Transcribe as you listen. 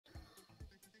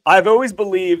I've always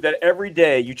believed that every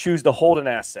day you choose to hold an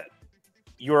asset,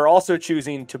 you are also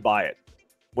choosing to buy it.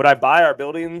 Would I buy our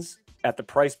buildings at the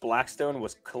price Blackstone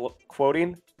was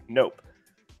quoting? Nope.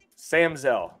 Sam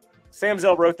Zell. Sam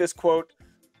Zell wrote this quote.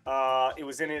 It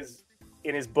was in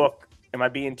his book. Am I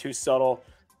being too subtle?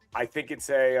 I think it's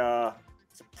a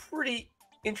pretty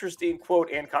interesting quote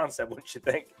and concept. What you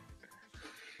think?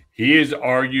 He is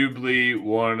arguably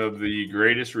one of the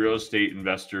greatest real estate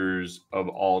investors of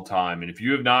all time. And if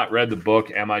you have not read the book,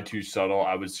 Am I Too Subtle?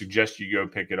 I would suggest you go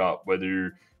pick it up.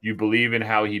 Whether you believe in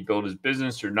how he built his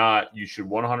business or not, you should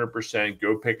 100%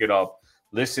 go pick it up,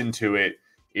 listen to it.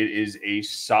 It is a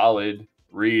solid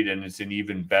read, and it's an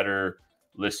even better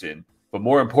listen. But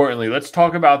more importantly, let's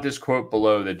talk about this quote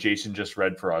below that Jason just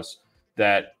read for us,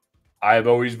 that I have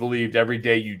always believed every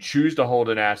day you choose to hold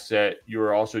an asset, you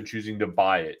are also choosing to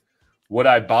buy it. Would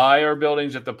I buy our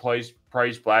buildings at the price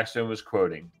Blackstone was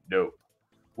quoting? Nope.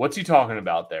 What's he talking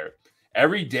about there?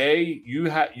 Every day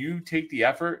you take the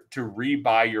effort to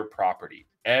rebuy your property.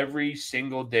 Every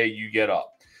single day you get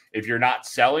up. If you're not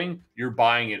selling, you're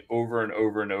buying it over and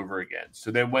over and over again. So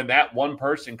then when that one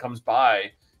person comes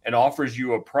by and offers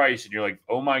you a price and you're like,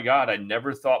 oh my God, I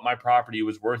never thought my property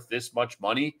was worth this much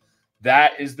money.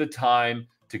 That is the time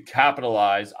to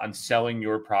capitalize on selling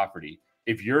your property.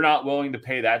 If you're not willing to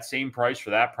pay that same price for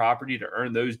that property to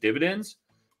earn those dividends,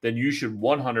 then you should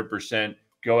 100%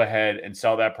 go ahead and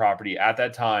sell that property at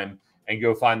that time and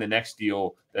go find the next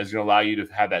deal that's going to allow you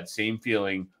to have that same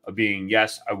feeling of being,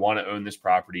 yes, I want to own this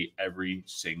property every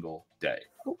single day.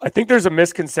 I think there's a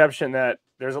misconception that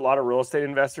there's a lot of real estate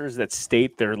investors that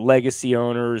state they're legacy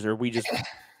owners, or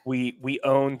we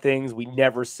own things, we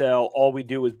never sell. All we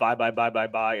do is buy,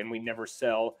 and we never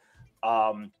sell.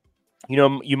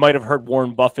 You might have heard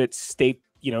Warren Buffett state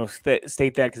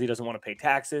that because he doesn't want to pay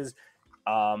taxes.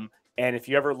 And if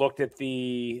you ever looked at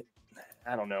the,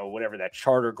 I don't know, whatever that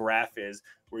chart or graph is,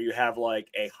 where you have like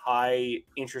a high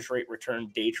interest rate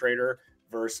return day trader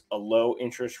versus a low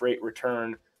interest rate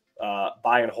return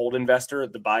buy and hold investor,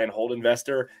 the buy and hold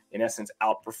investor in essence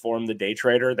outperformed the day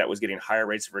trader that was getting higher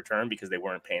rates of return because they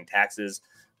weren't paying taxes,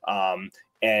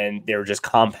 and they were just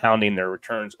compounding their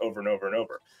returns over and over and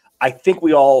over. I think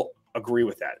we all agree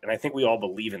with that, and I think we all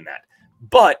believe in that.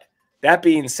 But that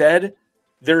being said,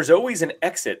 there's always an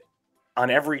exit on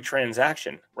every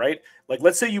transaction, right? Like,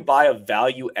 let's say you buy a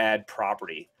value add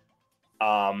property,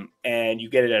 and you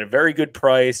get it at a very good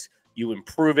price, you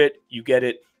improve it, you get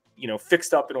it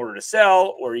fixed up in order to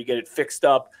sell, or you get it fixed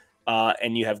up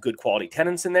and you have good quality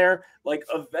tenants in there. Like,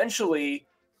 eventually,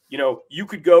 you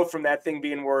could go from that thing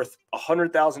being worth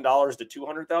 $100,000 to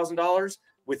 $200,000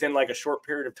 within like a short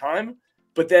period of time.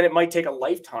 But then it might take a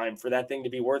lifetime for that thing to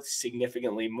be worth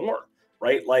significantly more,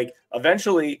 right? Like,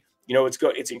 eventually,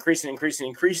 it's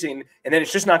increasing, and then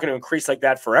it's just not going to increase like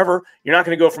that forever. You're not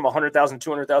going to go from 100,000,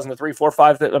 200,000 to 3, 4,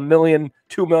 5, a million,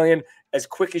 2 million as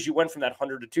quick as you went from that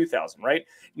 100 to 2,000, right?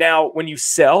 Now, when you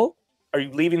sell, are you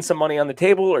leaving some money on the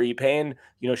table? Are you paying,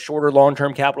 shorter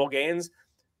long-term capital gains?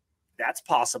 That's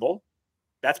possible.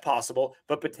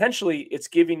 But potentially it's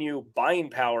giving you buying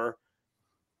power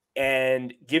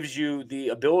and gives you the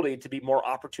ability to be more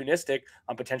opportunistic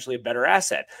on potentially a better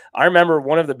asset. I remember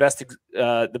one of the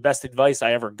best advice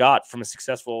I ever got from a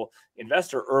successful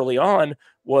investor early on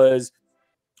was,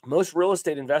 most real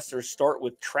estate investors start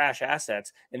with trash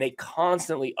assets and they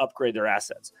constantly upgrade their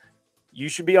assets. You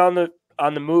should be on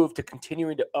the move to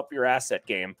continuing to up your asset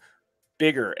game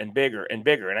bigger and bigger and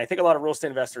bigger. And I think a lot of real estate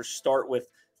investors start with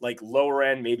like lower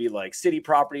end, maybe like city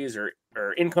properties or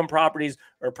income properties,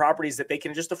 or properties that they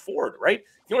can just afford, right?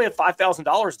 If you only have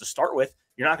 $5,000 to start with,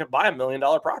 you're not going to buy $1 million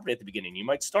property at the beginning. You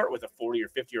might start with a $40,000 or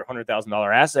 $50,000 or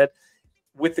 $100,000 asset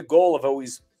with the goal of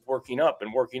always working up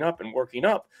and working up and working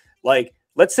up. Like,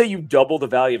 let's say you double the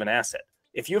value of an asset.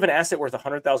 If you have an asset worth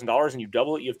 $100,000 and you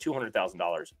double it, you have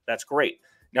 $200,000. That's great.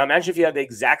 Now imagine if you had the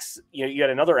exact, you had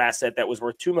another asset that was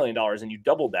worth $2 million and you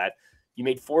doubled that. You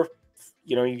made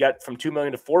you got from 2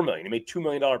 million to 4 million. You made $2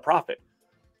 million profit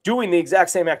doing the exact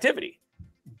same activity.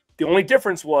 The only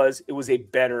difference was it was a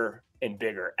better and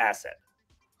bigger asset.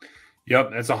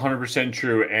 Yep, that's 100%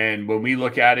 true. And when we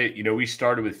look at it, we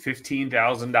started with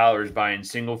 $15,000 buying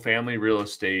single family real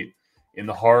estate in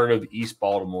the heart of East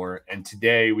Baltimore. And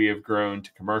today we have grown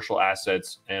to commercial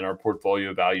assets, and our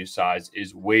portfolio value size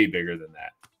is way bigger than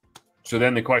that. So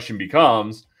then the question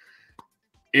becomes,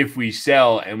 if we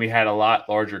sell and we had a lot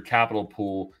larger capital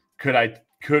pool,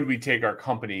 could we take our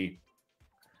company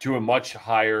to a much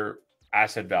higher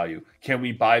asset value? Can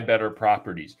we buy better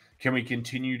properties? Can we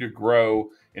continue to grow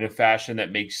in a fashion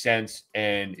that makes sense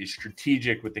and is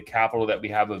strategic with the capital that we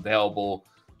have available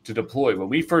to deploy. When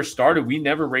we first started, we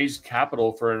never raised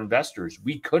capital for investors.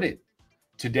 We couldn't.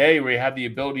 Today, we have the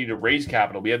ability to raise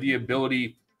capital. We have the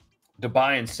ability to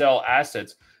buy and sell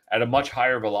assets at a much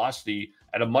higher velocity,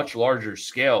 at a much larger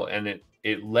scale, and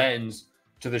it lends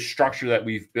to the structure that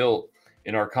we've built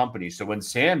in our company. So when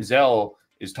Sam Zell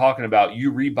is talking about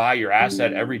you rebuy your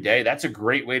asset every day, that's a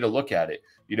great way to look at it.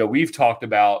 You know, we've talked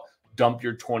about dump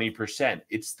your 20%.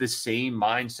 It's the same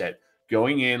mindset.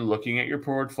 Going in, looking at your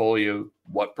portfolio,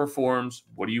 what performs,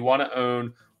 what do you want to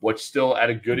own, what's still at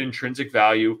a good intrinsic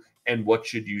value, and what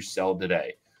should you sell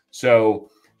today? So,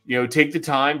 you know, take the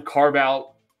time, carve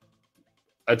out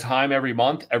a time every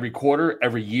month, every quarter,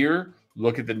 every year,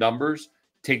 look at the numbers,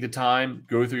 take the time,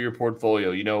 go through your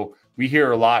portfolio. You know, we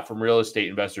hear a lot from real estate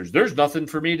investors, there's nothing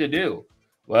for me to do.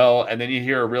 Well, and then you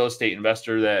hear a real estate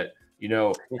investor that, you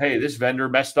know, hey, this vendor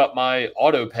messed up my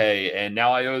auto pay and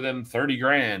now I owe them 30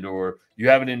 grand. Or you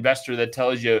have an investor that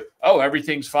tells you, oh,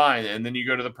 everything's fine. And then you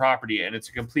go to the property and it's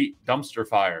a complete dumpster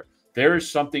fire. There is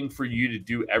something for you to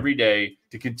do every day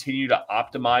to continue to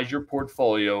optimize your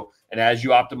portfolio. And as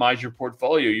you optimize your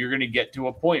portfolio, you're going to get to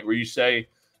a point where you say,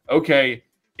 okay,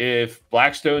 if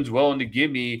Blackstone's willing to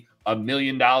give me $1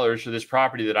 million for this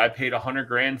property that I paid 100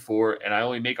 grand for, and I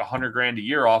only make 100 grand a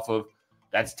year off of,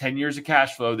 that's 10 years of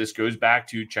cash flow. This goes back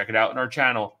to, check it out in our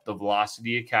channel, the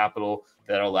velocity of capital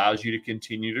that allows you to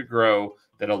continue to grow,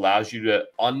 that allows you to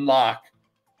unlock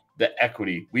the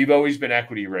equity. We've always been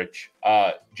equity rich.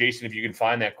 Jason, if you can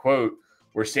find that quote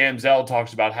where Sam Zell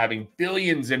talks about having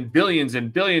billions and billions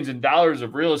and billions of dollars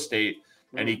of real estate,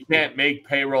 and he can't make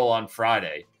payroll on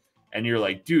Friday. And you're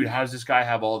like, dude, how does this guy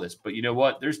have all this? But you know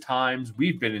what? There's times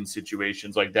we've been in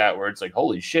situations like that where it's like,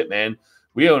 holy shit, man,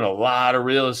 we own a lot of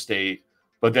real estate.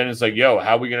 But then it's like, yo,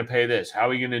 how are we going to pay this? How are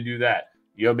we going to do that?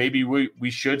 You know, maybe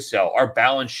we should sell. Our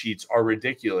balance sheets are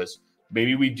ridiculous.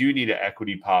 Maybe we do need an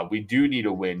equity pod. We do need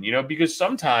a win, you know, because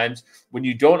sometimes when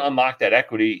you don't unlock that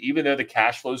equity, even though the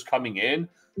cash flow is coming in,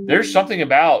 there's something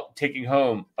about taking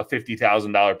home a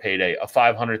 $50,000 payday, a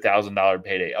 $500,000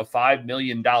 payday, a $5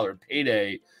 million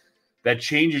payday that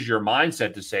changes your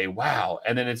mindset to say, wow.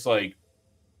 And then it's like,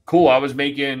 cool, I was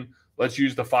making, let's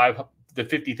use the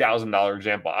 $50,000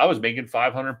 example. I was making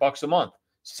 $500 a month,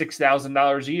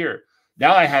 $6,000 a year.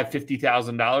 Now I have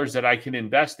 $50,000 that I can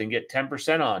invest and get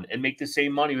 10% on and make the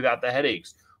same money without the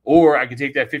headaches. Or I could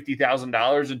take that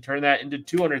 $50,000 and turn that into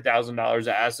 $200,000 of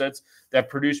assets that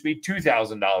produce me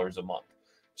 $2,000 a month.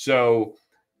 So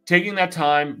taking that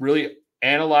time, really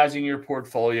analyzing your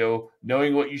portfolio,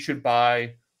 knowing what you should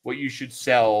buy, what you should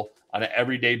sell on an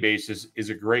everyday basis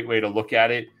is a great way to look at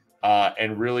it,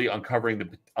 and really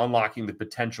unlocking the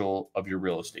potential of your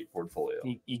real estate portfolio.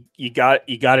 You got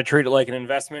to treat it like an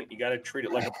investment. You got to treat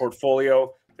it like a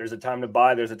portfolio. There's a time to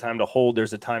buy. There's a time to hold.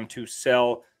 There's a time to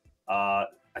sell. I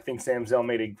think Sam Zell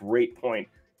made a great point.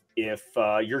 If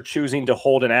you're choosing to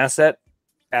hold an asset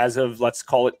as of, let's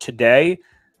call it today,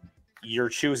 you're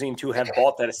choosing to have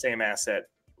bought that same asset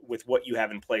with what you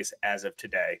have in place as of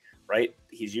today, right?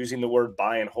 He's using the word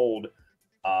buy and hold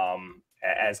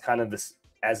as kind of this,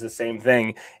 as the same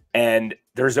thing. And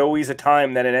there's always a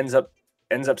time that it ends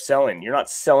up selling. You're not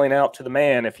selling out to the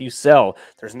man if you sell.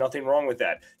 There's nothing wrong with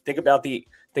that. Think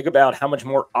about how much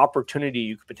more opportunity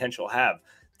you could potentially have.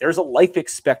 There's a life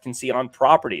expectancy on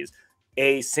properties.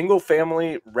 A single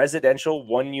family residential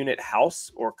 1-unit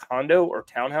house or condo or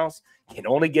townhouse can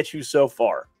only get you so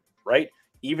far, right?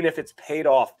 Even if it's paid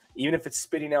off, even if it's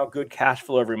spitting out good cash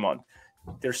flow every month,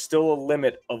 there's still a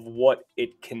limit of what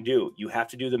it can do. You have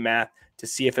to do the math to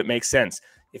see if it makes sense.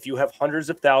 If you have hundreds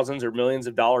of thousands or millions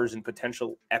of dollars in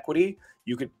potential equity,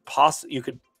 you could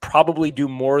probably do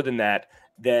more than that,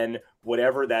 than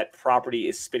whatever that property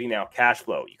is spitting out cash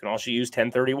flow. You can also use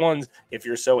 1031s if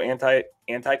you're so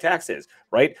anti-taxes,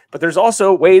 right? But there's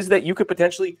also ways that you could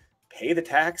potentially pay the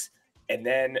tax and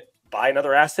then buy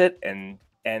another asset and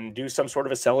do some sort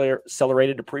of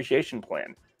accelerated depreciation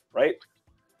plan, right?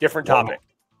 Different topic.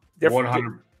 Different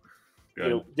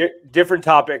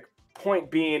topic.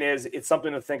 Point being is it's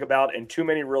something to think about, and too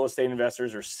many real estate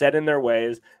investors are set in their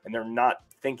ways and they're not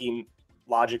thinking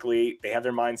logically. They have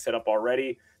their mind set up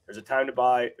already. There's a time to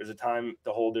buy, there's a time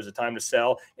to hold, there's a time to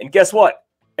sell. And guess what?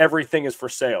 Everything is for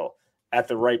sale at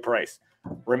the right price.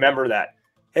 Remember that.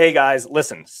 Hey guys,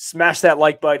 listen, smash that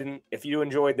like button if you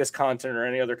enjoyed this content or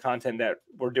any other content that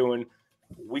we're doing.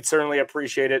 We'd certainly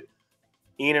appreciate it.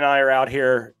 Ian and I are out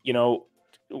here,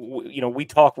 we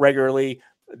talk regularly.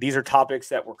 These are topics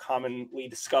that we're commonly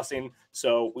discussing.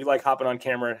 So we like hopping on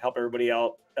camera and help everybody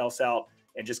else out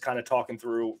and just kind of talking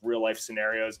through real life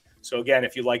scenarios. So again,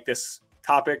 if you like this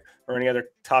topic or any other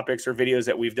topics or videos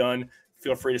that we've done,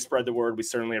 feel free to spread the word. We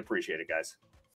certainly appreciate it, guys.